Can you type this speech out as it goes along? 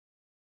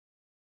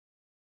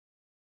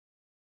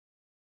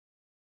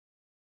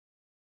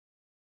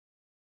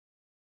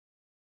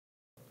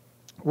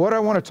what I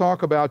want to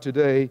talk about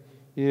today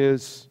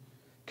is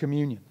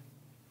communion.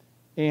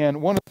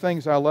 And one of the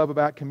things I love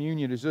about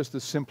communion is just the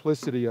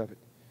simplicity of it.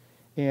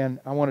 And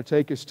I want to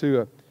take us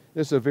to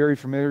this is a very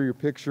familiar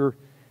picture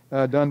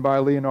done by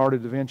Leonardo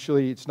da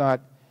Vinci. It's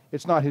not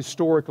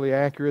historically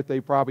accurate. They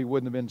probably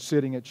wouldn't have been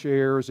sitting at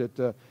chairs at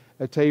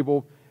a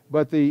table,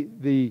 but they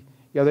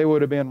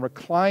would have been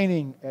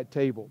reclining at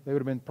table. They would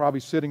have been probably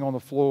sitting on the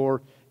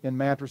floor in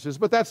mattresses.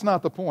 But that's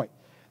not the point.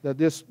 That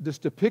this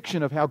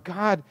depiction of how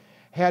God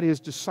had His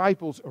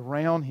disciples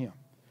around Him,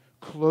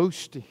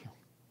 close to Him.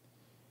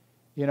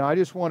 I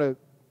just want to,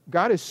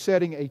 God is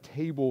setting a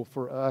table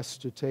for us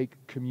to take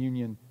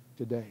communion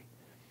today.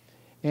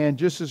 And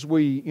just as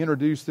we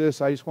introduce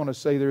this, I just want to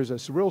say there's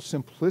a real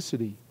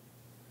simplicity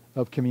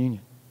of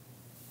communion.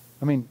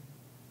 I mean,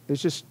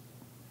 it's just,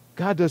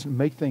 God doesn't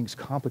make things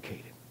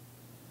complicated.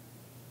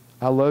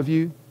 I love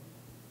you.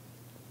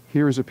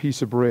 Here is a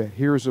piece of bread.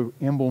 Here is an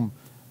emblem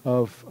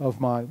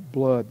of my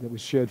blood that was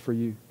shed for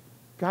you.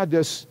 God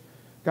just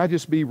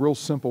be real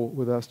simple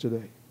with us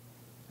today.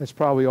 That's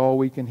probably all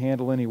we can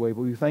handle anyway,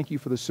 but we thank you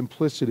for the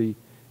simplicity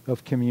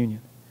of communion.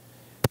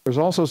 There's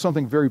also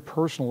something very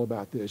personal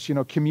about this.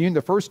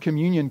 The first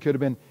communion could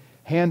have been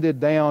handed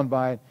down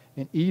by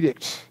an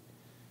edict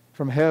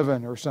from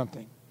heaven or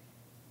something.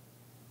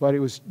 But it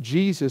was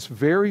Jesus,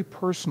 very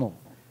personal,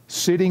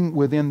 sitting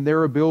within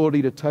their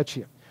ability to touch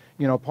Him.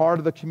 Part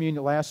of the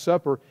communion, Last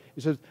Supper,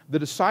 it says, the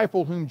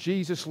disciple whom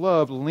Jesus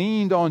loved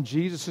leaned on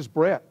Jesus'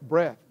 breast.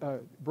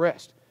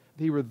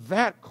 They were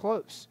that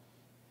close.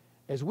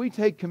 As we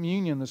take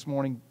communion this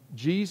morning,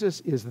 Jesus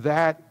is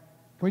that,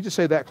 can we just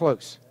say that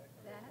close?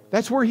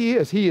 That's where He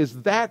is. He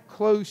is that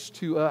close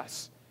to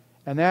us.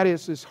 And that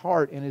is His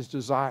heart and His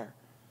desire.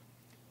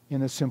 In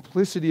the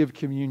simplicity of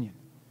communion,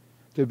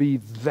 to be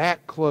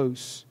that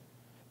close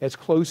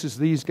as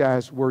these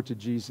guys were to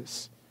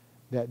Jesus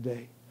that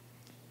day.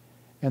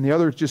 And the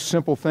other just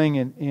simple thing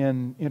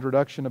in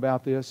introduction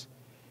about this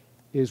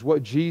is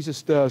what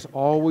Jesus does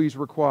always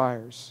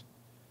requires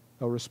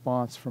a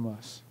response from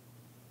us.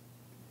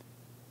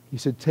 He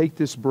said, take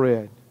this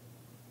bread,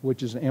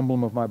 which is an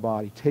emblem of my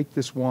body. Take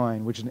this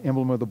wine, which is an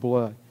emblem of the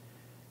blood.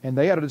 And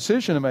they had a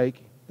decision to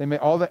make. They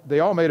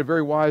all made a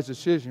very wise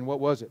decision. What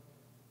was it?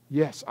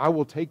 Yes, I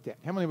will take that.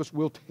 How many of us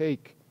will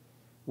take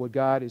what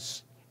God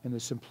is, in the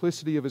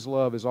simplicity of His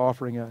love, is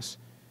offering us?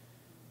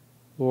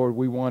 Lord,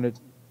 we want it.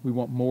 We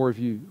want more of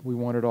you. We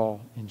want it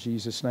all in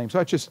Jesus' name. So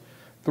that's just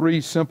 3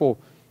 simple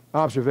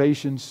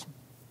observations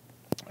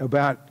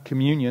about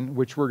communion,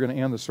 which we're going to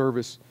end the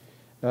service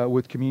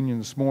with communion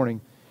this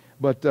morning.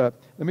 But let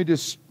me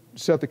just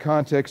set the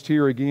context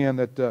here again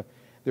that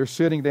they're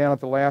sitting down at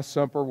the Last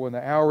Supper. When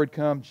the hour had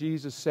come,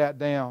 Jesus sat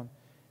down,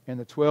 and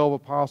the 12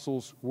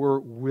 apostles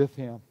were with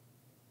Him.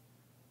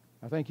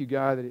 I thank you,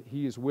 God, that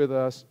He is with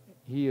us.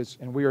 He is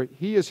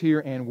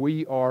here, and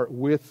we are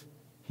with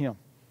Him.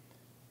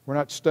 We're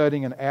not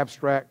studying an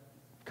abstract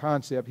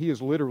concept. He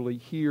is literally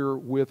here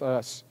with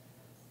us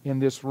in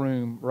this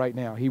room right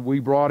now. We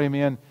brought Him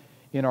in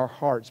our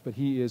hearts, but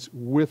He is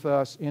with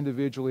us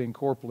individually and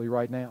corporally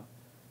right now.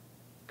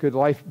 Could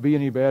life be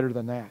any better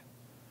than that?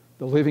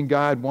 The living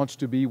God wants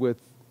to be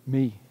with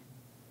me.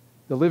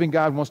 The living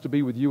God wants to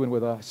be with you and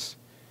with us.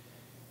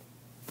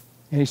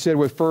 And He said,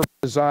 with fervent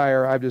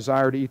desire, I've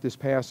desired to eat this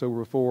Passover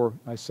before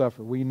I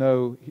suffer. We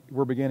know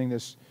we're beginning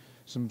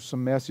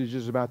some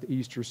messages about the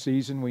Easter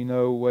season. We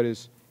know what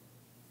is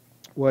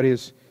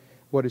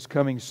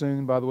coming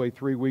soon. By the way,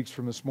 3 weeks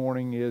from this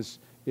morning is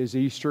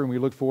Easter, and we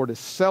look forward to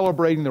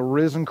celebrating the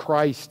risen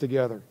Christ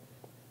together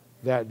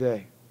that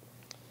day.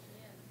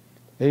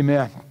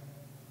 Amen.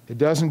 It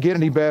doesn't get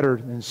any better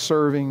than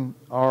serving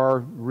our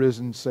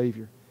risen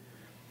Savior.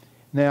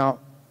 Now,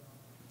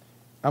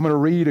 I'm going to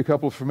read a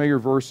couple of familiar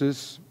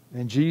verses.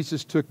 And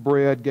Jesus took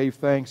bread, gave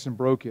thanks, and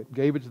broke it,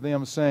 gave it to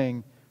them,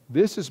 saying,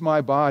 this is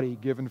my body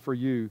given for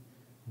you.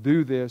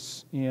 Do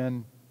this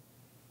in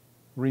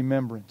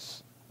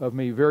remembrance of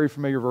me. Very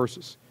familiar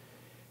verses.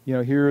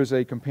 Here is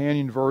a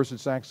companion verse.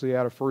 It's actually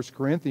out of 1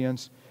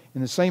 Corinthians.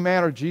 In the same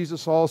manner,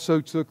 Jesus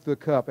also took the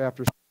cup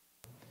after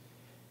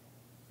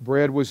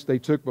bread they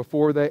took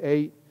before they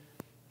ate,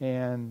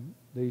 and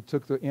they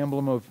took the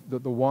emblem of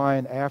the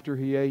wine after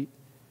He ate.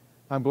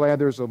 I'm glad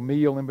there's a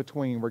meal in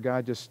between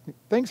where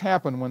things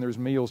happen when there's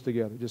meals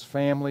together. Just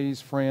families,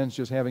 friends,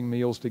 just having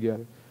meals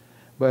together.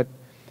 But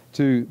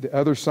to the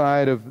other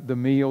side of the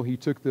meal, He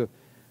took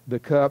the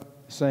cup,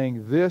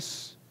 saying,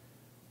 this,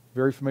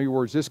 very familiar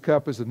words, this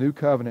cup is the new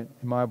covenant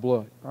in my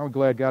blood. I'm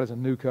glad God has a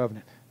new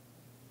covenant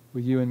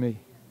with you and me.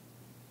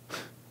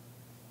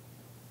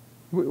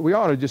 We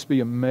ought to just be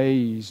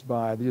amazed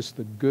by just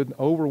the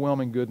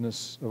overwhelming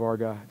goodness of our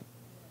God.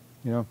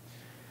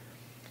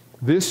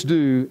 This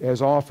do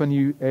as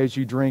often as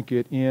you drink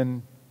it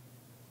in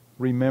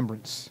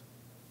remembrance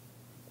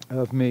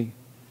of me.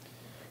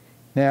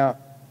 Now,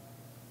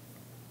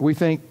 we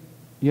think,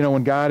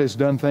 when God has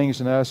done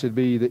things in us, it'd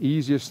be the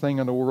easiest thing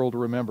in the world to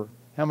remember.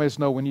 How many of us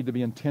know we need to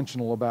be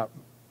intentional about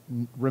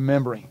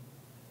remembering?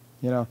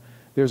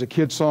 There's a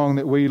kid song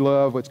that we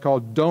love. It's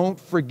called Don't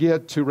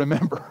Forget to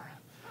Remember.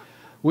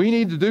 We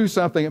need to do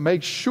something that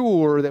makes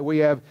sure that we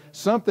have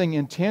something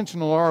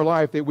intentional in our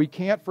life that we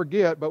can't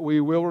forget, but we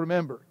will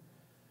remember.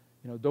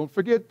 Don't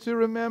forget to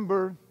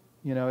remember,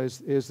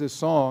 is this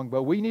song.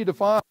 But we need to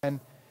find,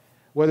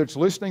 whether it's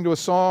listening to a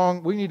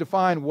song, we need to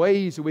find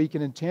ways that we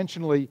can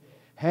intentionally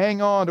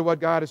hang on to what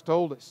God has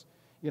told us.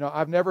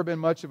 I've never been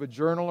much of a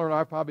journaler, and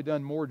I've probably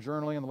done more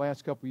journaling in the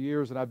last couple of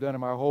years than I've done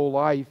in my whole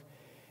life.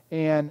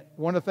 And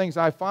one of the things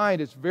I find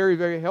is very,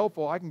 very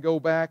helpful. I can go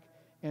back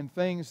and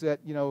things that,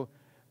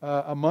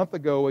 a month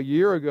ago, a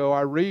year ago,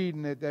 I read,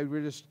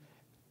 and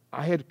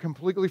I had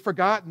completely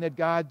forgotten that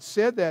God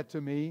said that to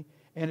me.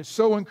 And it's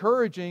so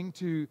encouraging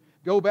to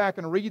go back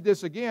and read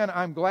this again.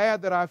 I'm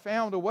glad that I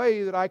found a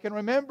way that I can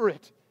remember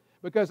it,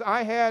 because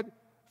I had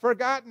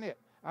forgotten it.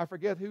 I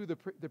forget who the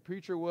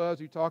preacher was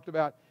who talked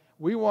about,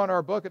 we want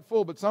our bucket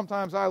full, but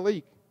sometimes I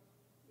leak.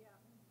 Yeah.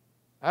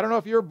 I don't know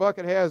if your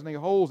bucket has any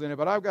holes in it,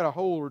 but I've got a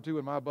hole or two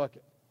in my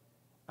bucket.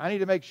 I need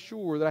to make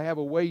sure that I have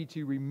a way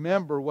to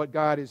remember what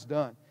God has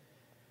done.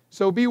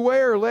 So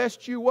beware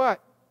lest you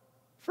what?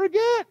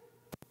 Forget.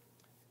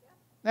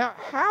 Now,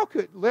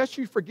 lest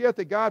you forget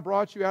that God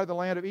brought you out of the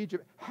land of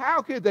Egypt,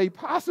 how could they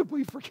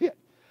possibly forget?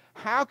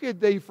 How could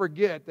they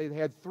forget? They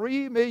had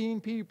 3 million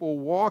people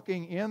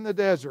walking in the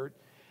desert.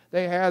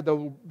 They had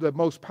the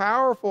most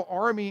powerful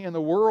army in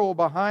the world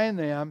behind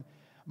them.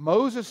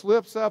 Moses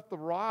lifts up the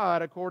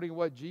rod, according to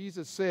what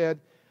Jesus said.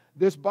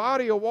 This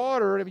body of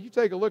water, if you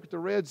take a look at the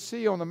Red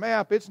Sea on the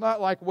map, it's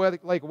not like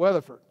Lake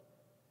Weatherford.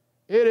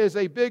 It is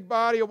a big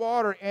body of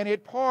water, and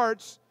it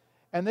parts,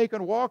 and they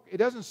can walk. It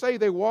doesn't say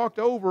they walked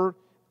over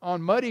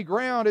on muddy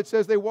ground. It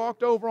says they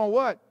walked over on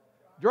what?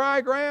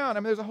 Dry ground.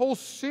 I mean, there's a whole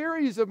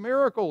series of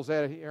miracles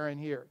that are in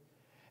here.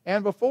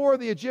 And before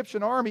the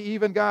Egyptian army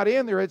even got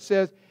in there, it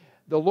says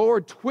the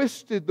Lord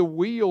twisted the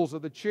wheels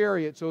of the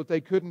chariot so that they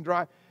couldn't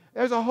drive.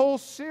 There's a whole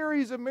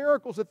series of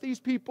miracles that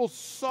these people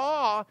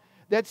saw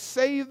that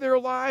saved their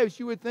lives.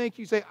 You would think,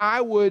 you say,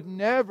 I would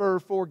never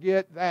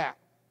forget that.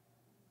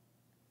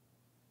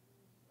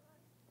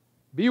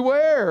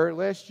 Beware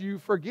lest you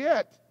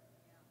forget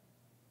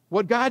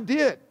what God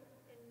did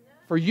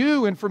for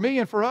you and for me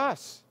and for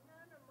us.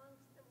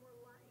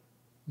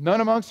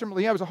 None amongst them.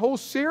 Yeah, it was a whole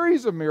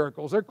series of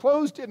miracles. Their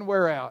clothes didn't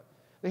wear out.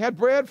 They had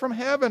bread from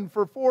heaven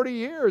for 40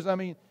 years. I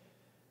mean,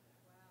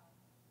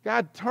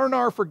 God, turn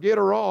our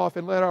forgetter off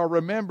and let our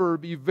remember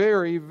be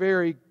very,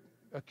 very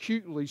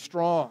acutely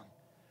strong.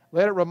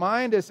 Let it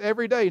remind us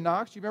every day.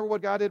 Knox, do you remember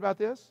what God did about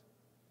this?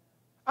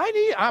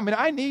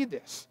 I need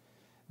this.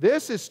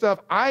 This is stuff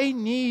I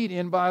need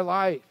in my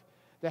life,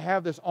 to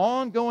have this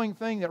ongoing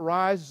thing that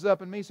rises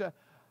up in me. So,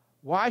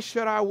 why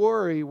should I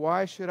worry?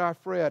 Why should I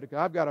fret?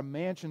 I've got a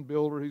mansion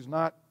builder who's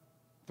not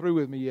through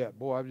with me yet.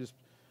 Boy, I've just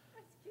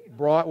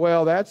brought,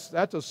 well, that's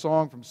a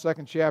song from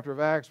 2nd chapter of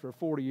Acts for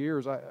 40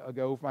 years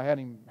ago. I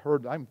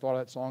haven't thought of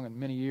that song in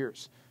many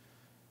years.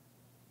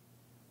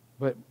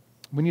 But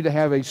we need to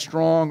have a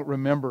strong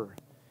remember,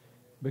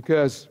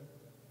 because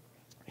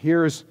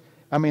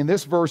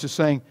this verse is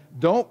saying,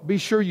 don't be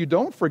sure you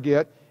don't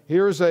forget.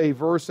 Here's a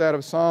verse out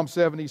of Psalm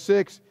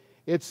 76.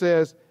 It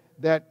says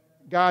that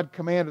God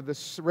commanded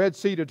the Red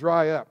Sea to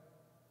dry up.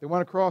 They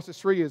went across the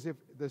sea as if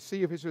the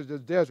sea of Israel was a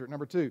desert.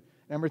 Number 2.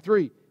 Number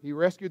 3, He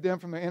rescued them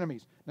from their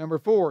enemies. Number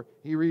 4,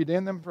 He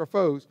redeemed them from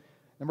foes.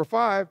 Number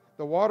 5,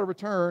 the water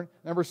returned.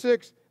 Number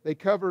 6, they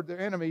covered their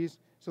enemies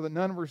so that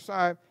none were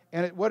saved.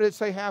 And what did it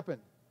say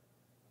happened?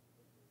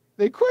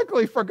 They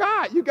quickly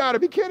forgot. You got to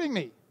be kidding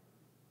me.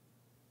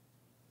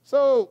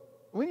 So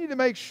we need to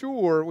make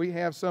sure we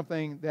have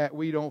something that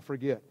we don't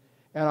forget.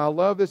 And I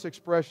love this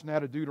expression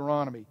out of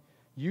Deuteronomy.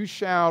 You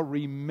shall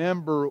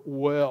remember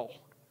well.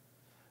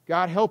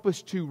 God, help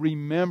us to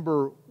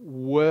remember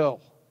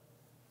well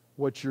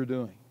what you're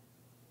doing.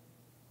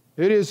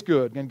 It is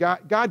good. And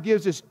God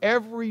gives us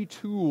every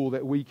tool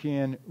that we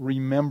can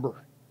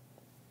remember.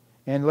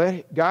 And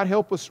let God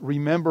help us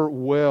remember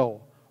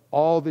well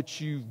all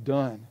that you've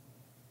done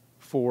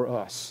for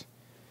us.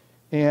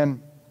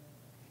 And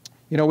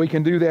we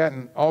can do that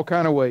in all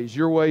kind of ways.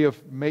 Your way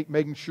of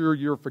making sure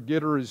your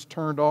forgetter is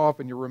turned off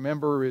and your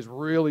remember is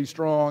really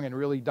strong and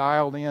really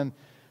dialed in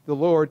the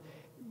Lord.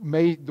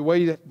 The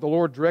way that the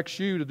Lord directs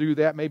you to do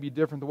that may be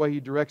different the way He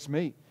directs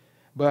me.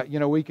 But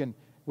we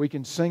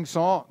can sing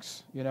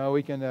songs.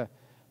 We can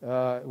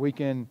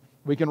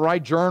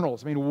write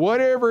journals.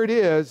 Whatever it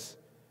is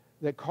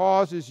that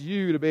causes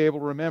you to be able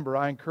to remember,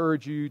 I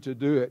encourage you to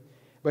do it.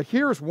 But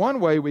here's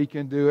one way we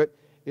can do it.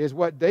 Is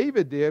what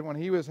David did when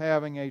he was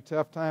having a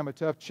tough time, a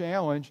tough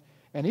challenge,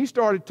 and he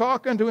started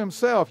talking to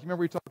himself. You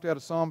remember we talked out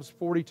of Psalms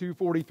 42,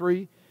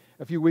 43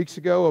 a few weeks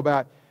ago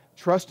about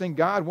trusting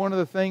God. One of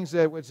the things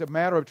that was a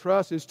matter of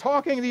trust is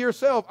talking to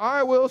yourself.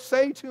 I will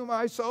say to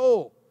my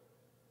soul,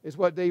 is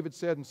what David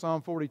said in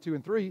Psalm 42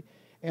 and 3.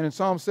 And in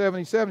Psalm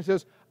 77 he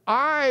says,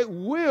 I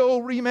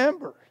will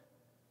remember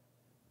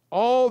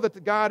all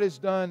that God has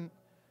done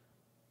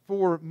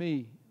for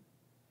me.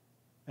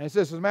 And it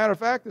says, as a matter of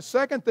fact, the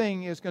second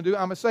thing is going to do,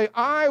 I'm going to say,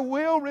 I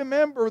will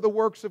remember the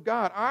works of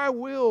God. I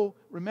will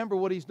remember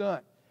what He's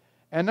done.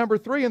 And number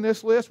 3 in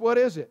this list, what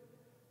is it?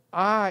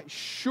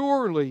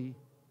 surely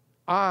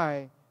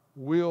I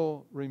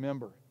will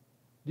remember.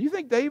 Do you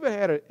think David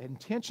had an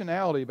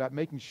intentionality about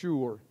making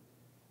sure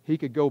he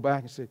could go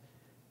back and say,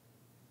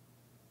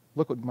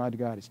 look what my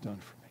God has done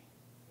for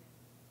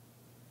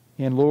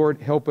me? And Lord,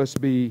 help us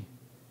be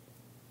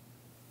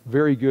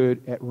very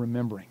good at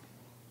remembering.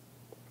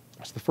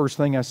 That's the first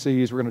thing I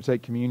see as we're going to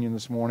take communion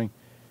this morning.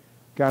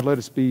 God, let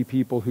us be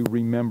people who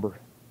remember.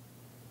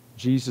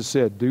 Jesus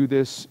said, do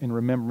this in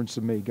remembrance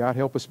of me. God,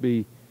 help us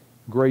be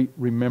great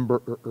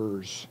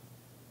rememberers.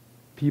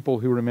 People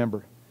who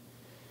remember.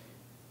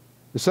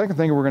 The second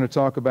thing we're going to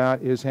talk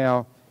about is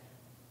how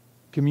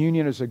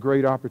communion is a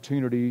great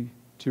opportunity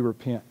to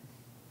repent.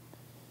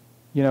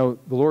 You know,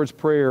 the Lord's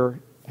Prayer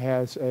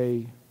has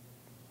the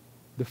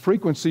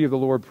frequency of the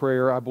Lord's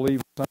Prayer, I believe,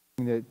 is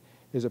something that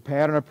is a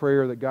pattern of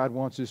prayer that God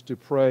wants us to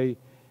pray,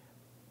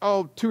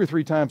 2 or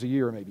 3 times a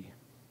year maybe.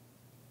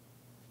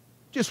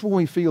 Just when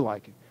we feel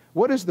like it.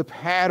 What is the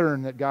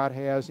pattern that God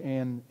has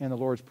in the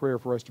Lord's Prayer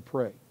for us to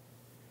pray?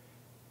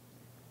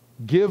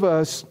 Give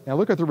us, now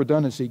look at the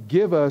redundancy,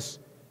 give us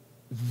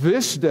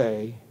this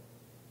day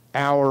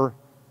our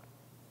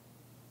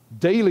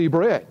daily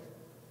bread.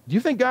 Do you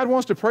think God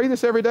wants to pray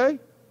this every day?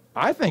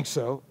 I think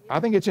so. I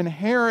think it's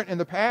inherent in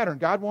the pattern.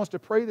 God wants to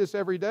pray this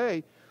every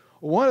day.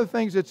 One of the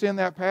things that's in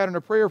that pattern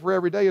of prayer for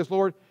every day is,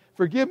 Lord,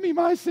 forgive me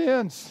my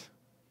sins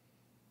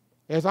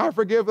as I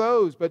forgive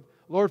those. But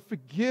Lord,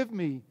 forgive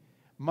me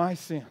my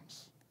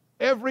sins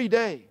every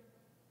day.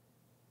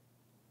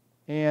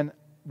 And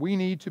we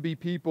need to be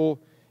people,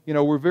 you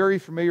know, we're very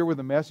familiar with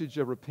the message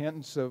of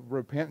repentance.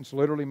 Repentance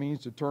literally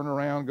means to turn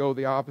around, go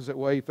the opposite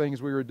way.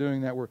 Things we were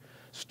doing that were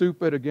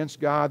stupid against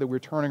God, that we're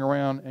turning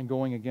around and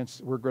going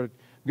against. We're going to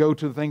go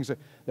to the things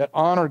that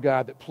honor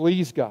God, that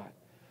please God,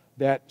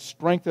 that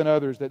strengthen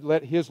others, that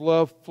let His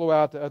love flow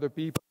out to other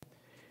people.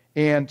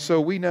 And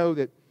so we know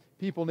that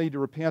people need to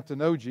repent to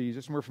know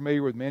Jesus. And we're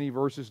familiar with many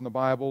verses in the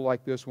Bible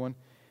like this one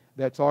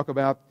that talk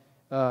about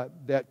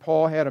that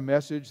Paul had a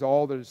message,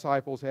 all the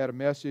disciples had a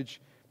message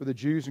for the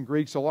Jews and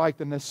Greeks alike,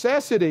 the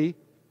necessity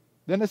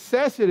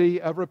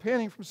of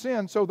repenting from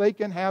sin so they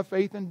can have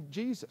faith in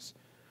Jesus.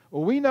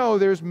 Well, we know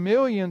there's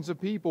millions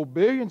of people,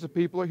 billions of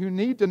people who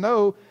need to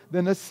know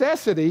the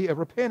necessity of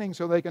repenting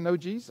so they can know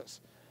Jesus.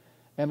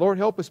 And Lord,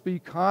 help us be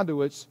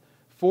conduits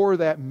for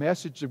that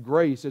message of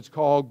grace. It's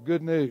called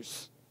good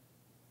news.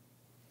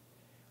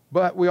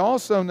 But we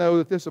also know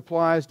that this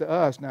applies to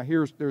us. Now,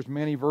 there's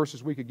many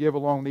verses we could give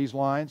along these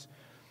lines,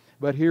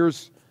 but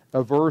here's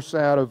a verse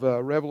out of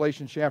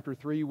Revelation chapter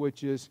 3,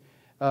 which is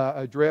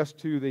addressed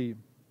to the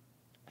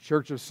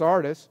church of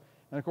Sardis.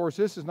 And of course,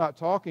 this is not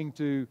talking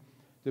to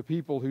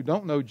people who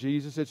don't know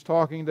Jesus. It's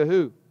talking to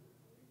who?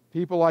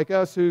 People like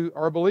us who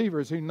are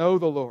believers, who know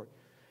the Lord.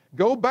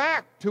 Go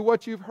back to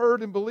what you've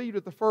heard and believed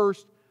at the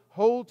first.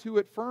 Hold to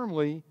it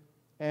firmly.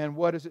 And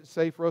what does it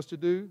say for us to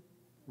do?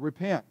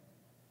 Repent.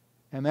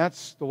 And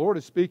that's, the Lord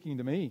is speaking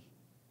to me.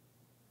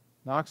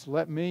 Knox,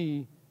 let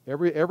me,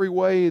 every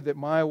way that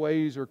my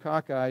ways are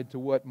cockeyed to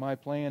what my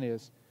plan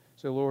is,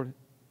 say, Lord,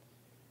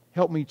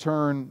 help me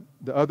turn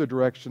the other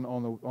direction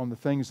on the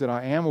things that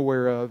I am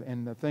aware of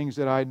and the things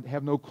that I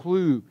have no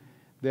clue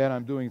that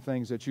I'm doing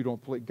things that you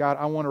don't please. God,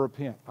 I want to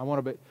repent. I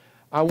want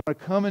to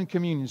come in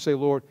communion and say,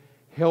 Lord,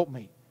 help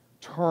me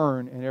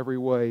turn in every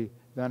way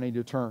that I need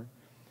to turn.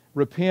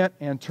 Repent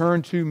and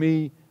turn to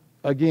me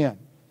again.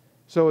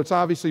 So it's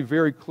obviously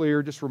very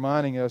clear, just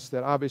reminding us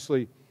that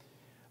obviously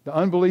the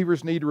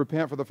unbelievers need to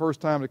repent for the first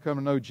time to come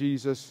to know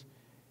Jesus,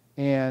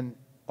 and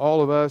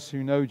all of us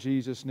who know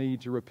Jesus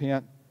need to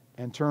repent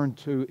and turn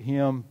to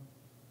Him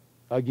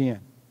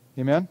again.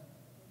 Amen?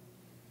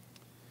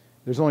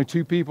 There's only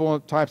two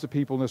types of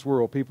people in this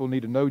world. People who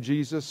need to know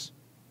Jesus,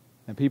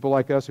 and people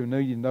like us who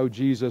need to know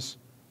Jesus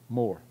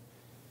more.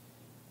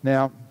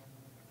 Now,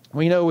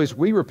 we know as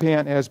we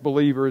repent as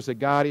believers that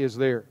God is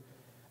there.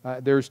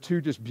 There's two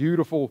just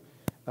beautiful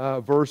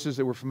verses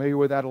that we're familiar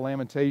with out of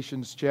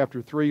Lamentations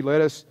chapter 3.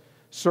 Let us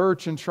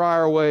search and try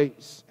our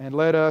ways, and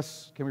let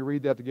us, can we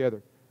read that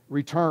together?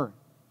 Return.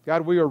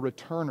 God, we are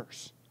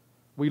returners.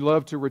 We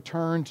love to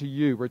return to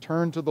you,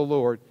 return to the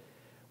Lord.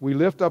 We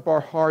lift up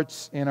our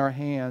hearts and our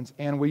hands,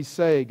 and we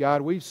say,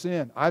 God, we've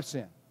sinned. I've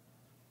sinned.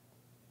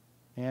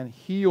 And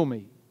heal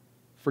me.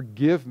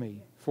 Forgive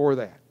me for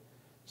that.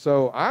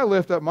 So I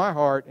lift up my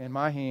heart and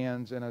my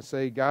hands, and I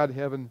say, God,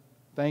 heaven,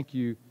 thank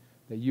you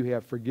that you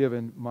have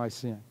forgiven my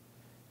sin.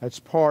 That's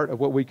part of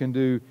what we can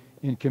do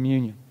in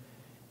communion.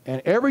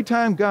 And every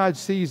time God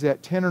sees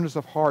that tenderness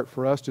of heart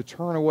for us to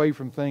turn away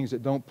from things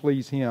that don't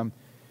please Him,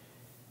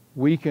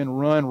 we can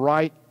run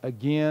right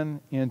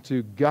again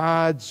into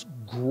God's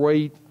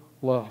great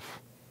love.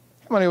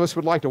 How many of us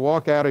would like to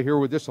walk out of here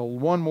with just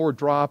one more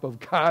drop of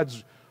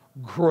God's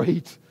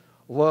great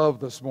love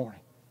this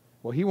morning?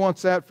 Well, He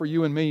wants that for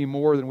you and me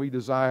more than we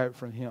desire it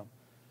from Him.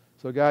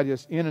 So God,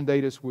 just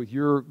inundate us with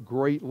your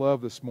great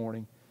love this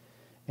morning.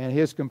 And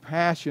His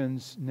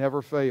compassions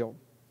never fail.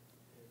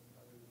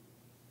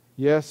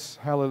 Yes,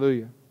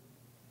 hallelujah.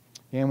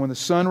 And when the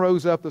sun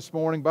rose up this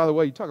morning, by the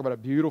way, you talk about a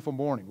beautiful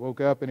morning. Woke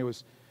up and it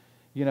was,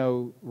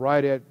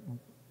 right at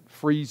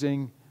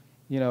freezing,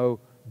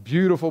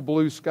 beautiful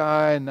blue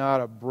sky,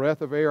 not a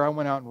breath of air. I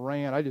went out and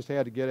ran. I just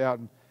had to get out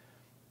and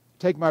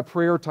take my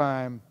prayer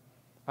time.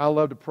 I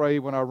love to pray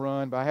when I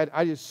run, but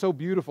it's so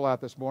beautiful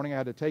out this morning. I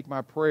had to take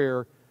my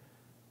prayer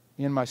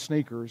in my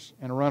sneakers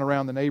and run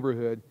around the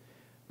neighborhood,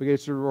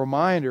 because it's a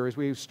reminder as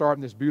we start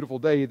in this beautiful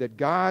day that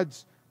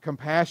God's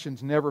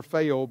compassions never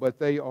fail, but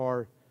they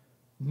are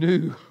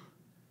new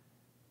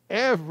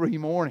every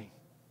morning.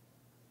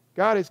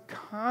 God is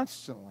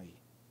constantly,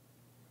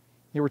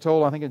 we're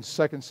told, I think in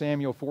 2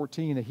 Samuel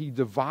 14, that He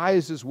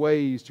devises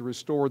ways to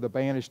restore the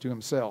banished to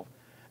Himself.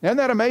 Isn't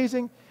that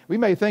amazing? We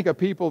may think of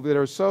people that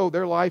are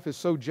their life is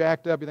so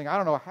jacked up, you think, I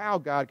don't know how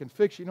God can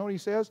fix you. You know what He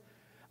says?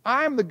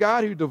 I'm the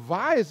God who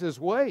devises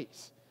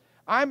ways.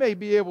 I may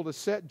be able to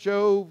set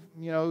Joe,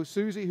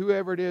 Susie,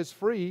 whoever it is,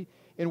 free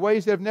in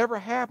ways that have never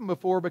happened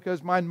before,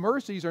 because my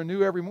mercies are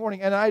new every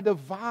morning, and I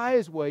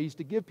devise ways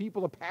to give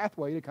people a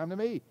pathway to come to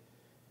me.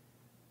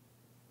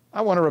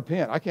 I want to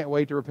repent. I can't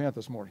wait to repent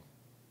this morning,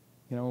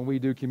 when we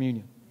do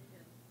communion.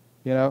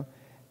 And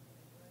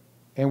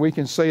we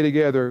can say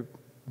together,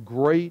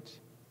 great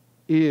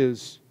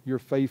is your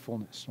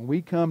faithfulness. When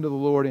we come to the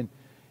Lord and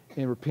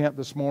repent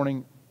this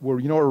morning,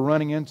 what we're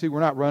running into? We're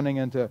not running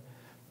into,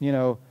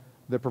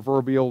 the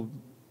proverbial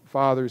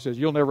father who says,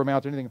 you'll never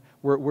amount to anything.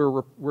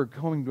 We're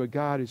coming to a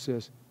God who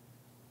says,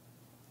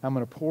 I'm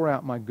going to pour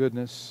out my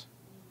goodness,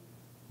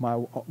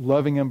 my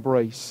loving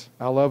embrace.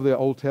 I love the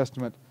Old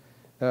Testament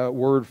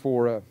word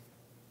for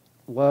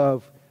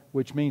love,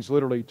 which means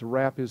literally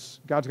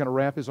God's going to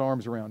wrap His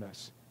arms around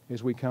us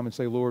as we come and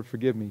say, Lord,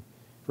 forgive me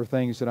for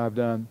things that I've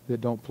done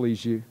that don't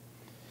please You.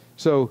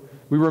 So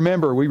we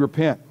remember, we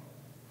repent.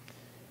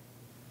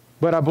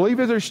 But I believe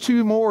that there's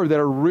two more that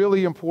are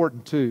really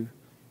important too,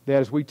 that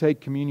as we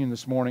take communion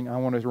this morning, I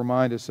want to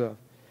remind us of.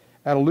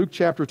 Out of Luke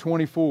chapter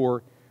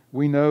 24,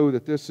 we know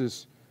that this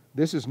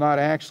is not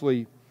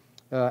actually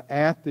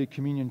at the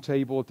communion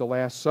table at the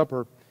Last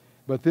Supper,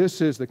 but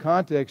the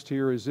context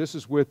here is this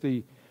is with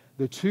the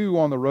two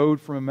on the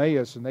road from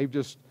Emmaus, and they've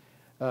just,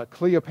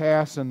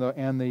 Cleopas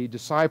and the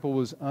disciple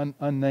was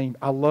unnamed.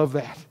 I love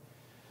that.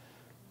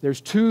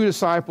 There's two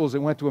disciples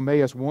that went to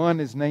Emmaus. One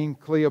is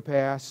named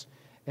Cleopas,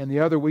 and the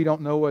other, we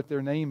don't know what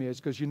their name is,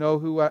 because you know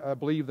who I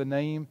believe the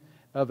name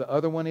of the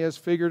other one is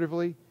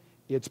figuratively?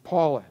 It's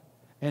Paula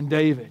and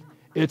David.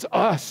 It's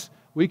us.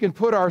 We can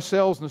put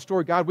ourselves in the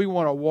story. God, we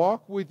want to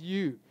walk with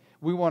You.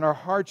 We want our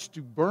hearts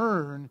to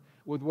burn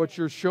with what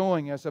You're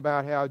showing us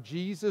about how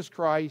Jesus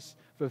Christ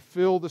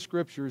fulfilled the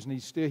Scriptures, and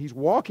He's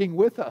walking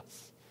with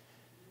us.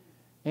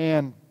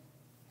 And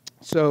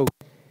so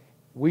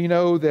we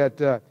know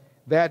that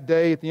that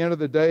day, at the end of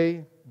the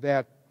day,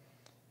 that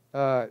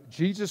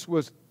Jesus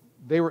was,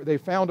 they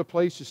found a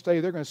place to stay.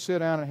 They're going to sit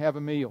down and have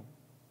a meal.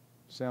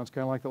 Sounds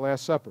kind of like the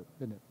Last Supper,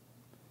 doesn't it?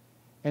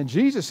 And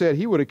Jesus said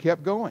He would have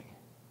kept going.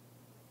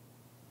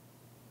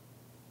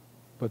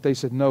 But they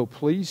said, no,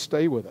 please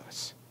stay with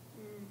us.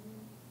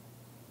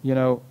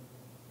 How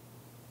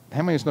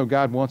many of us know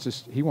God wants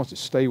us, He wants to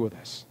stay with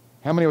us?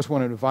 How many of us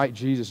want to invite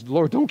Jesus,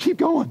 Lord, don't keep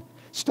going.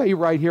 Stay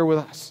right here with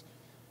us.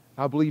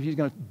 I believe He's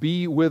going to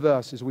be with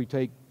us as we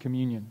take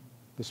communion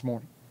this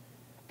morning.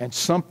 And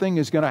something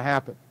is going to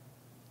happen.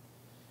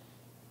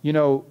 We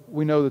know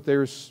that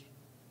there's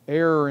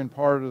error in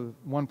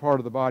one part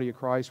of the body of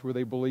Christ where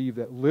they believe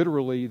that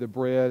literally the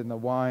bread and the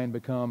wine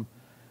become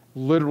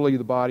literally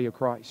the body of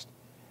Christ.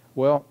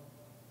 Well,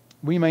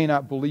 we may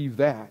not believe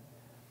that,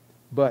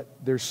 but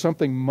there's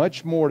something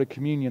much more to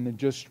communion than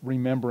just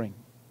remembering.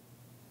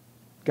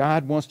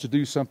 God wants to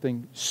do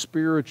something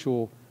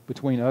spiritual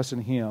between us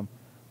and Him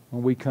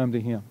when we come to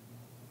Him.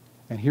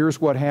 And here's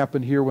what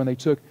happened here when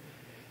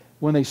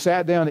they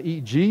sat down to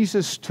eat.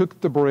 Jesus took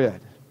the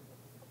bread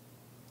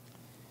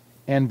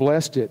and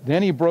blessed it.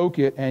 Then He broke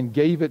it and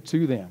gave it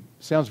to them.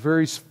 Sounds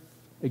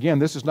again,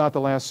 this is not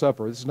the Last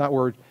Supper. This is not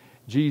where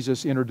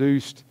Jesus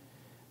introduced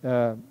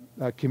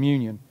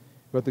communion.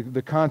 But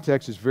the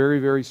context is very,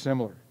 very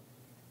similar.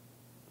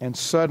 And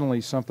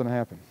suddenly something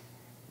happened.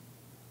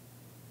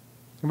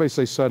 Everybody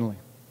say suddenly.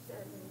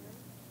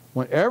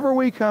 Whenever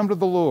we come to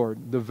the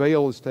Lord, the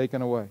veil is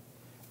taken away.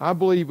 I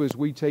believe as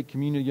we take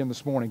communion again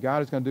this morning,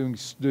 God is going to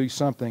do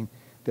something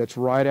that's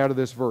right out of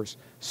this verse.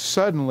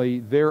 Suddenly,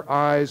 their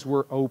eyes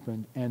were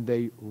opened and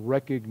they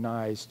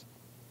recognized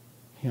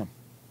Him.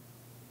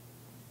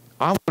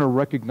 I want to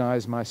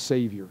recognize my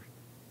Savior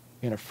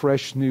in a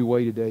fresh new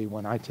way today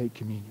when I take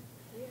communion.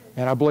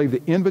 And I believe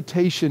the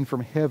invitation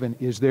from heaven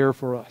is there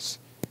for us.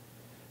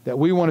 That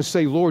we want to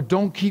say, Lord,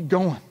 don't keep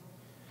going.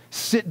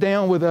 Sit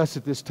down with us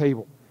at this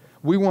table.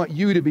 We want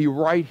You to be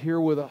right here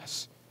with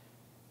us.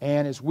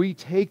 And as we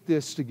take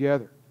this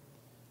together,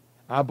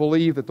 I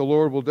believe that the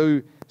Lord will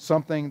do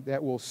something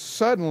that will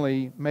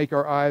suddenly make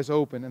our eyes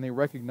open and they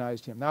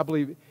recognized Him. Now, I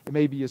believe it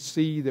may be a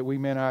seed that we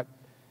may not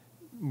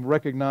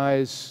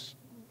recognize.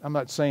 I'm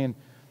not saying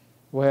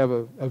we'll have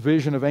a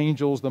vision of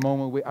angels the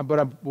moment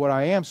what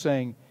I am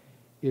saying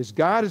is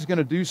God is going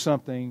to do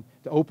something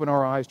to open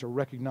our eyes to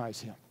recognize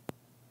Him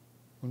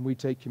when we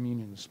take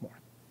communion this morning.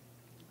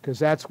 Because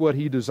that's what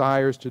He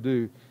desires to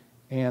do.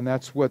 And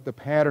that's what the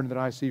pattern that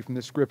I see from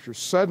this scripture.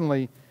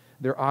 Suddenly,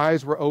 their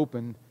eyes were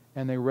opened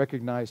and they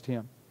recognized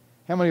him.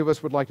 How many of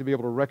us would like to be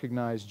able to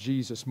recognize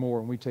Jesus more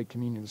when we take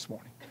communion this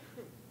morning?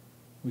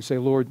 We say,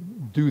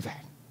 Lord, do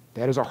that.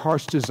 That is our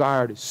heart's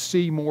desire, to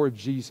see more of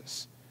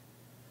Jesus.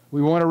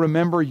 We want to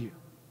remember you.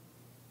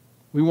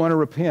 We want to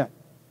repent.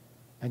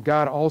 And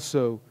God,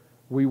 also,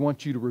 we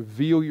want you to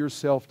reveal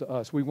yourself to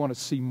us. We want to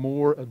see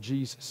more of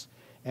Jesus.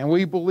 And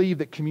we believe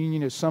that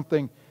communion is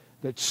something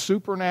that's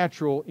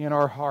supernatural in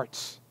our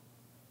hearts.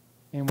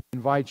 And we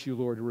invite you,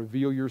 Lord, to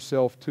reveal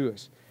yourself to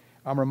us.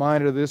 I'm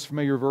reminded of this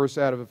familiar verse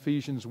out of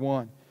Ephesians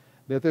 1,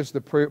 that this is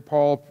the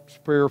Paul's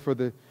prayer for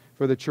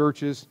the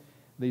churches.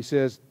 He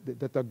says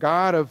that the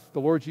God of the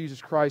Lord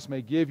Jesus Christ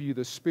may give you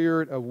the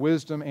spirit of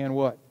wisdom and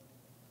what?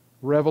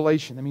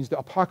 Revelation. That means the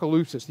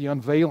apocalypsis, the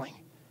unveiling.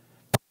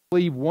 I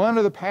believe one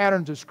of the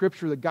patterns of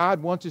Scripture that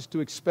God wants us to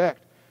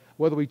expect,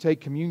 whether we take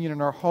communion in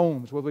our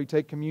homes, whether we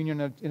take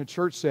communion in a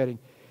church setting,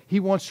 He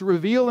wants to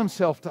reveal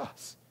Himself to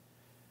us.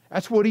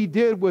 That's what He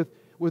did with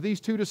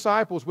these two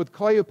disciples, with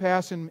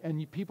Cleopas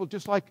and people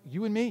just like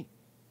you and me.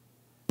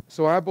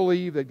 So I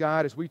believe that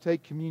God, as we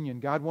take communion,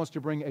 God wants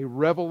to bring a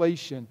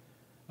revelation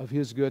of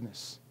His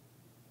goodness.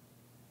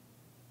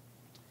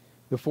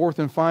 The fourth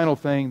and final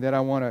thing that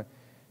I want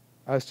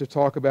us to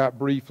talk about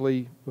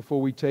briefly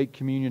before we take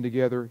communion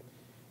together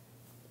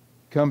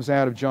comes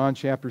out of John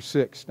chapter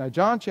 6. Now,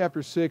 John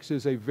chapter 6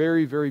 is a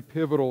very, very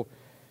pivotal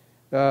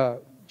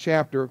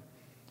chapter.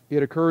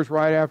 It occurs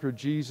right after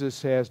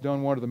Jesus has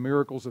done one of the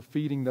miracles of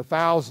feeding the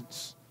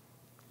thousands.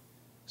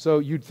 So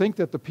you'd think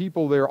that the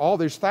people there,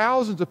 there's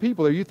thousands of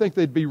people there, you'd think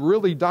they'd be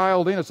really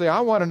dialed in and say,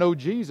 I want to know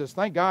Jesus.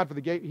 Thank God for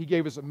He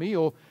gave us a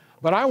meal,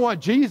 but I want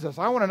Jesus.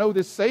 I want to know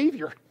this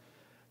Savior.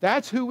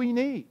 That's who we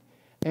need.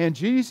 And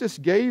Jesus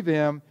gave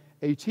them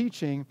a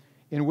teaching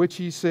in which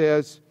He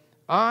says,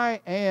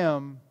 I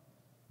am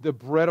the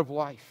bread of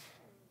life.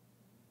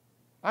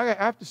 I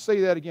have to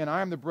say that again.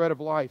 I am the bread of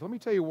life. Let me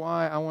tell you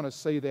why I want to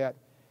say that.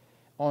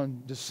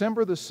 On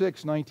December the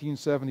 6th,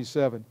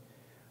 1977,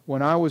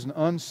 when I was an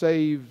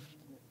unsaved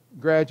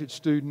graduate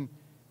student,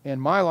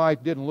 and my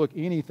life didn't look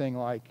anything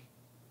like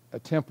a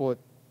template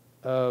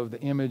of the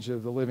image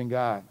of the living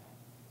God.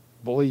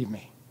 Believe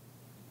me.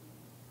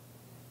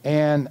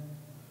 And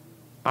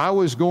I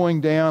was going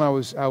down,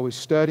 I was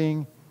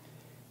studying,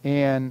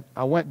 and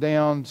I went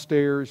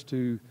downstairs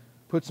to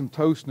put some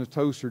toast in the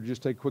toaster to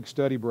just take a quick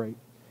study break.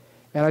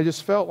 And I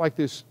just felt like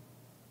this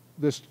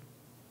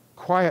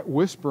quiet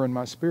whisper in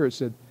my spirit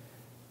said,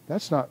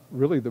 that's not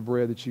really the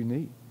bread that you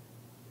need.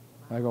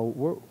 I go,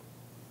 whoa.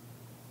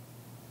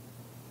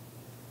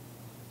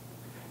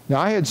 Now,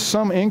 I had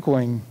some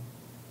inkling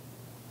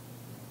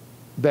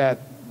that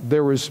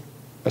there was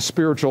a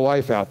spiritual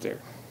life out there.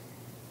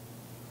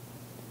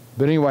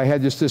 But anyway, I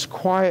had just this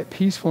quiet,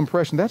 peaceful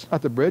impression, that's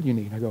not the bread you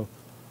need. I go,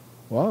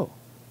 whoa.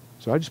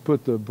 So I just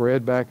put the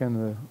bread back in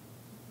the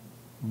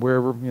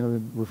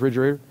the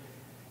refrigerator.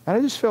 And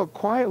I just felt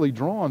quietly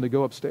drawn to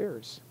go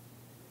upstairs.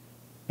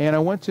 And I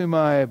went to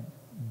my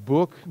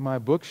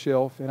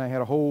bookshelf, and I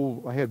had a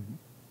whole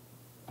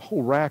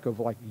rack of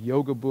like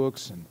yoga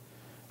books, and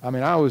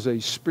I was a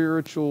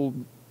spiritual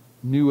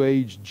New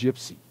Age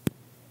gypsy.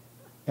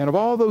 And of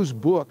all those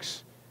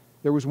books,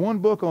 there was one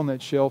book on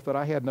that shelf that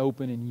I hadn't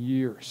opened in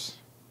years.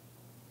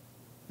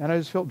 And I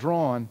just felt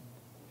drawn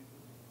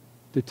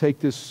to take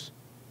this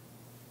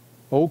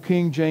old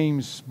King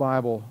James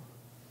Bible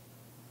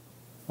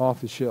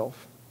off the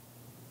shelf.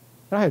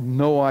 And I had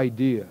no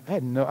idea.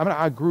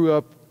 I grew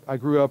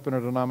up in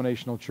a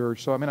denominational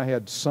church, so I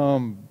had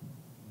some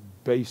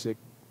basic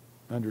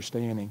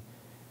understanding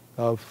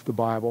of the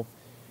Bible.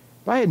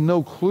 But I had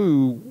no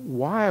clue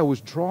why I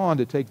was drawn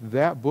to take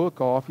that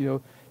book off.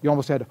 You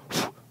almost had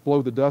to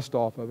blow the dust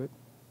off of it.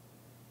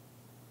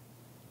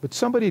 But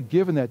somebody had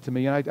given that to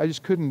me, and I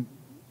just couldn't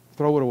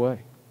throw it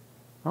away.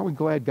 Aren't we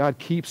glad God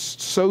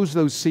sows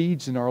those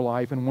seeds in our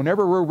life, and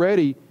whenever we're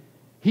ready,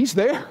 He's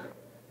there.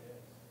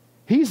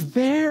 He's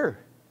there.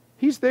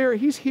 He's there.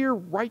 He's here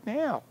right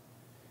now.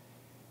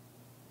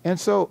 And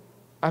so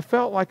I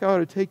felt like I ought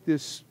to take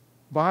this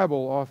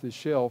Bible off the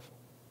shelf.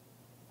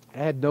 I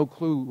had no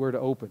clue where to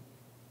open.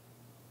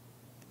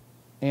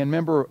 And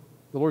remember,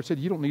 the Lord said,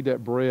 you don't need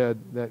that bread,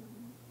 that,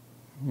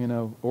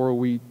 or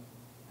wheat,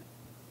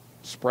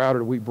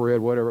 sprouted wheat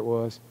bread, whatever it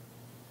was.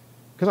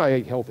 Because I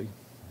ate healthy,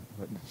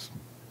 but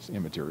it's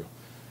immaterial.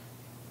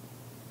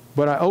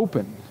 But I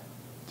opened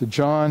to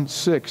John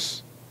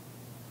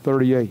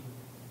 6:38,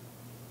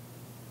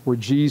 where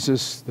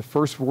Jesus, the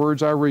first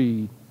words I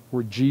read,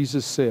 where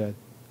Jesus said,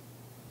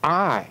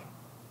 I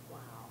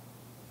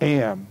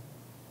am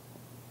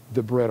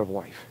the bread of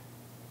life.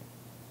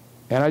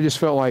 And I just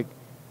felt like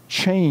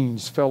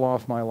chains fell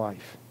off my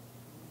life.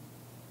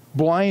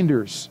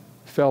 Blinders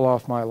fell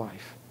off my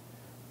life.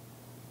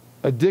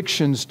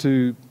 Addictions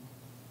to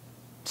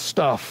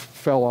stuff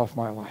fell off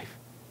my life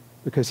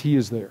because He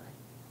is there.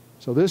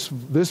 So this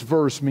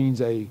verse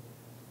means a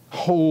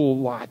whole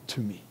lot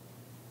to me.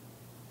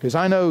 Because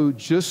I know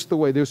just the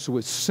way this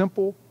was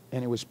simple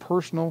and it was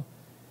personal,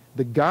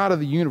 The God of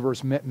the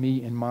universe met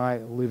me in my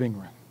living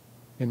room,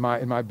 in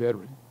my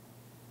bedroom,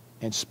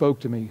 and spoke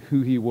to me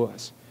who He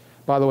was.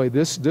 By the way,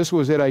 this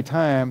was at a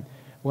time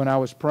when I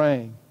was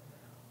praying,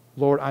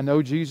 Lord, I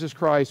know Jesus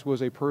Christ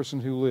was a person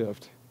who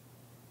lived.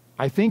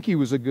 I think He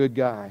was a good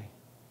guy,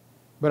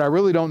 but I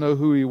really don't know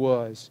who He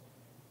was.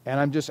 And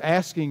I'm just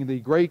asking the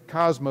great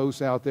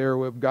cosmos out there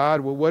with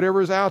God, well,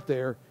 whatever's out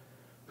there,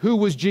 who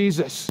was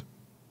Jesus?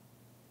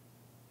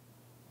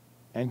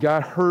 And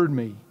God heard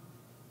me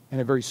in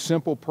a very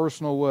simple,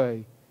 personal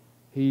way.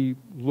 He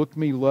looked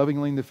me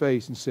lovingly in the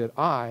face and said,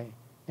 I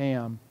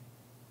am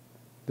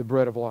the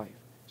bread of life.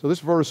 So this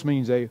verse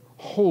means a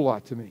whole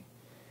lot to me.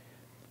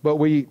 But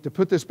to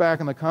put this back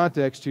in the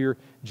context here,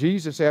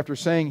 Jesus, after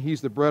saying He's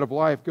the bread of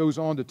life, goes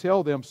on to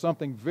tell them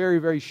something very,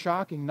 very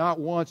shocking, not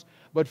once,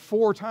 but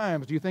 4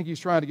 times. Do you think He's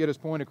trying to get His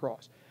point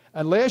across?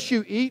 Unless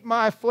you eat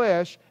my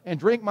flesh and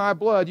drink my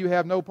blood, you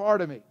have no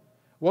part of me.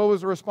 What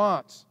was the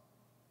response?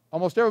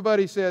 Almost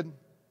everybody said,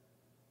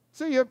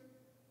 see ya.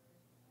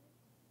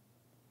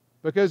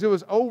 Because it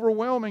was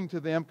overwhelming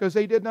to them because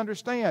they didn't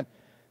understand.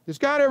 Does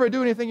God ever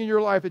do anything in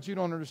your life that you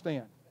don't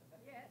understand?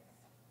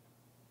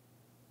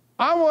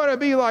 I want to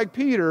be like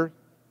Peter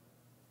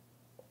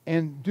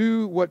and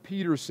do what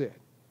Peter said.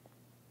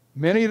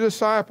 Many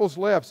disciples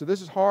left, so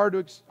this is hard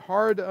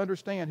to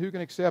understand. Who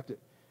can accept it?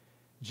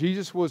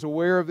 Jesus was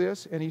aware of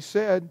this, and He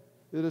said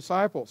to the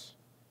disciples,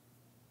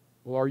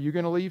 well, are you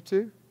going to leave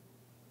too?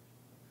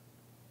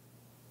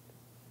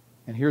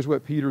 And here's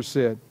what Peter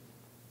said,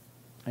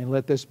 and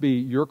let this be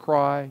your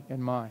cry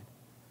and mine.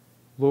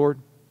 Lord,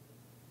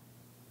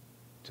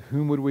 to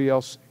whom would we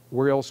else,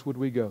 where else would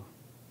we go?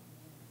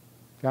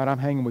 God, I'm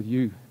hanging with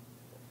You.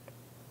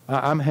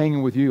 I'm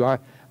hanging with You. I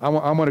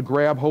want to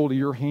grab hold of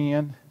Your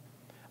hand.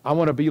 I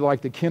want to be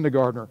like the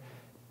kindergartner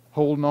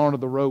holding on to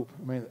the rope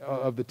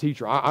of the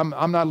teacher.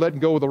 I'm not letting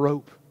go of the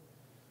rope.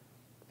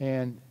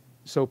 And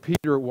so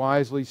Peter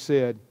wisely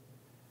said,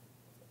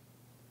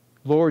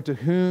 Lord, to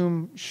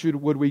whom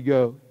would we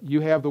go?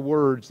 You have the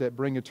words that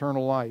bring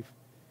eternal life.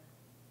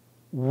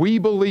 We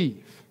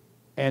believe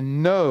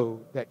and know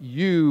that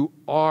You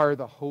are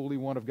the Holy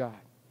One of God.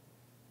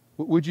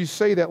 Would you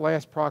say that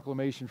last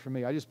proclamation for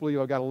me? I just believe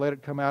I've got to let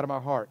it come out of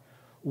my heart.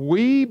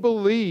 We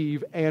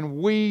believe and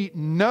we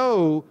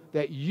know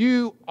that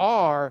You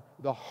are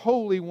the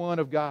Holy One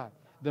of God,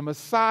 the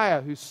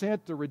Messiah who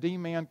sent to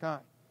redeem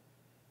mankind.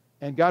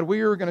 And God, we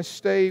are going to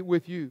stay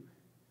with You,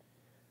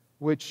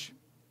 which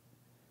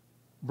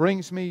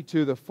brings me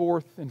to the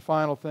 4th and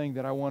final thing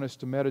that I want us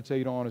to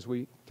meditate on as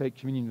we take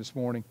communion this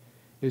morning,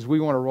 is we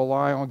want to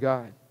rely on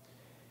God.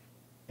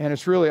 And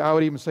it's really, I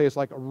would even say it's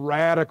like a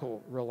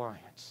radical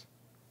reliance.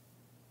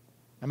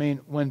 I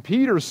mean, when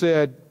Peter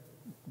said,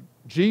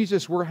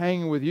 Jesus, we're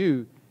hanging with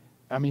You,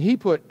 I mean, he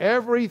put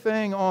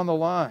everything on the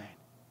line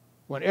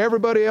when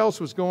everybody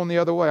else was going the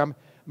other way.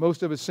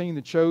 Most of us seen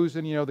The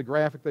Chosen, the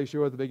graphic they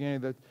show at the beginning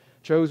of The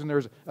Chosen.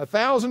 There's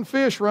 1,000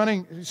 fish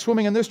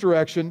swimming in this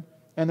direction,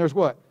 and there's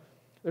what?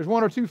 There's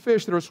 1 or 2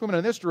 fish that are swimming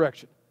in this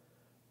direction.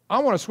 I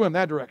want to swim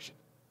that direction.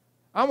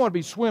 I want to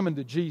be swimming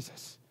to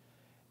Jesus.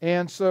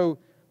 And so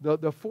the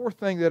 4th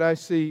thing that I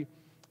see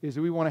is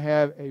that we want to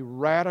have a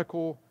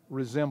radical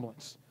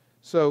resemblance.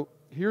 So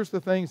here's the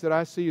things that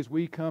I see as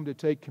we come to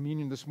take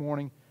communion this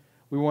morning.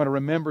 We want to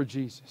remember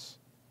Jesus.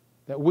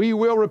 That we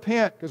will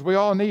repent because we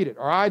all need it,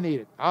 or I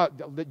need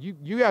it.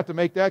 You have to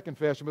make that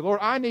confession. But Lord,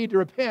 I need to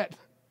repent.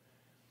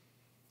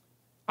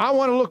 I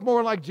want to look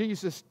more like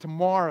Jesus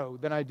tomorrow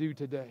than I do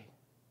today.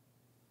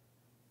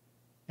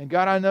 And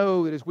God, I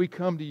know that as we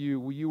come to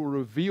You, You will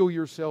reveal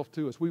Yourself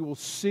to us. We will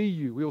see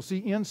You. We will see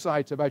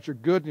insights about Your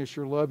goodness,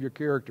 Your love, Your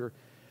character.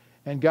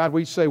 And God,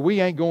 we say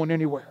we ain't going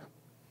anywhere.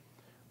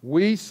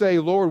 We say,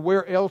 Lord,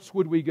 where else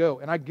would we go?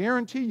 And I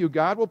guarantee you,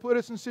 God will put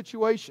us in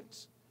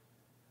situations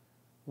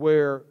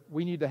where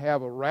we need to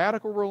have a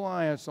radical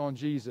reliance on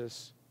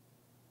Jesus,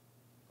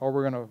 or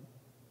we're going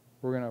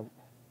to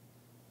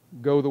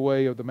go the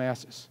way of the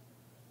masses.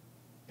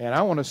 And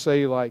I want to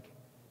say like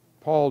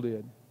Paul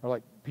did, or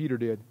like Peter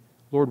did,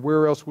 Lord,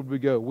 where else would we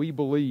go? We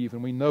believe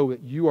and we know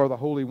that You are the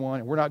Holy One,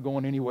 and we're not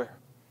going anywhere.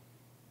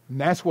 And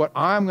that's what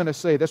I'm going to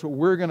say. That's what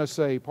we're going to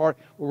say. What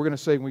we're going to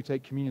say when we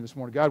take communion this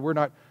morning. God,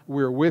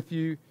 we're with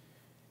You.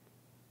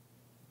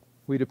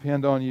 We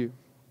depend on You.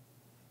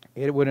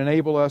 It would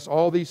enable us,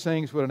 all these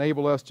things would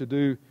enable us to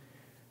do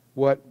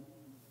what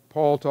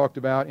Paul talked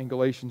about in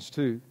Galatians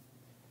 2.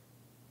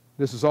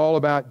 This is all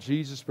about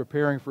Jesus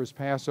preparing for His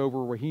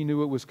Passover, where He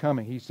knew it was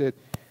coming. He said,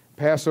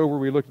 Passover,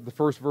 we looked at the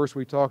first verse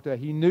we talked about,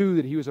 He knew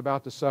that He was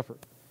about to suffer.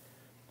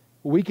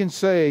 We can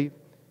say,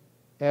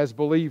 as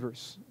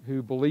believers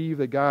who believe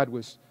that God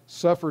was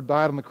suffered,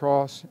 died on the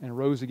cross, and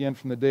rose again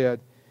from the dead.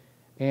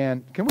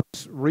 And can we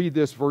just read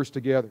this verse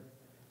together?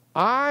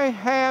 I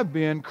have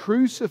been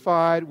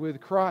crucified with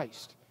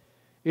Christ.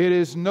 It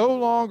is no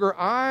longer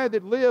I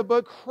that live,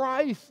 but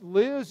Christ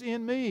lives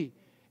in me.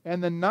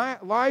 And the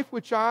life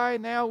which I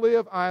now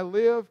live, I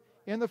live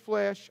in the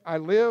flesh. I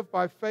live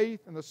by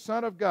faith in the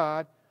Son of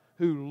God,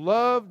 who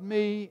loved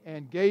me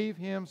and gave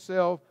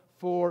Himself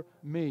for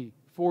me,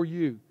 for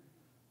you.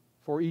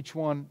 for each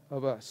one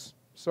of us.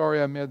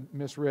 Sorry I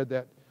misread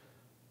that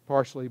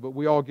partially, but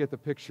we all get the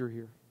picture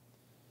here.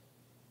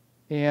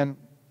 And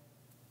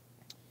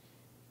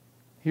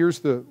here's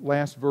the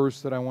last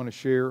verse that I want to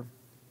share,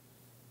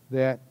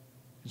 that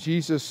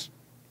Jesus,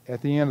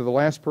 at the end of the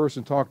last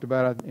person talked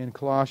about in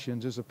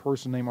Colossians, is a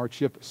person named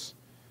Archippus.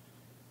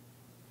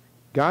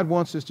 God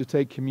wants us to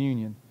take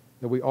communion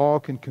that we all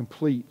can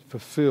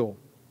fulfill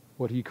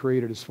what He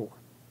created us for.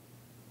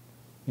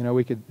 You know,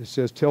 it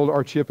says, tell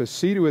Archippus,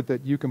 see to it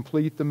that you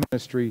complete the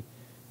ministry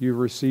you've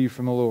received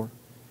from the Lord.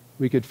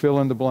 We could fill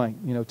in the blank.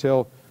 You know,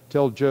 tell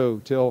Joe,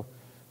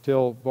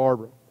 tell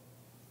Barbara,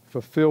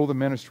 fulfill the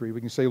ministry. We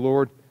can say,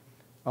 Lord,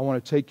 I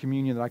want to take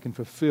communion that I can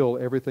fulfill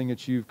everything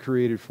that you've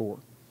created for.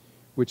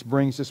 Which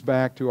brings us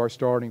back to our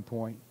starting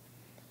point.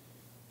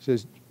 It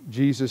says,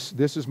 Jesus,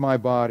 this is my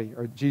body.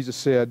 Or Jesus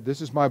said,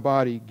 this is my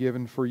body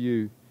given for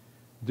you.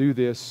 Do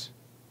this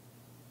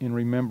in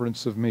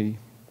remembrance of me.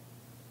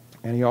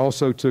 And He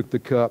also took the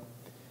cup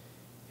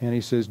and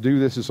He says, do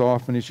this as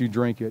often as you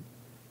drink it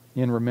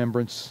in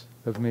remembrance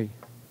of me.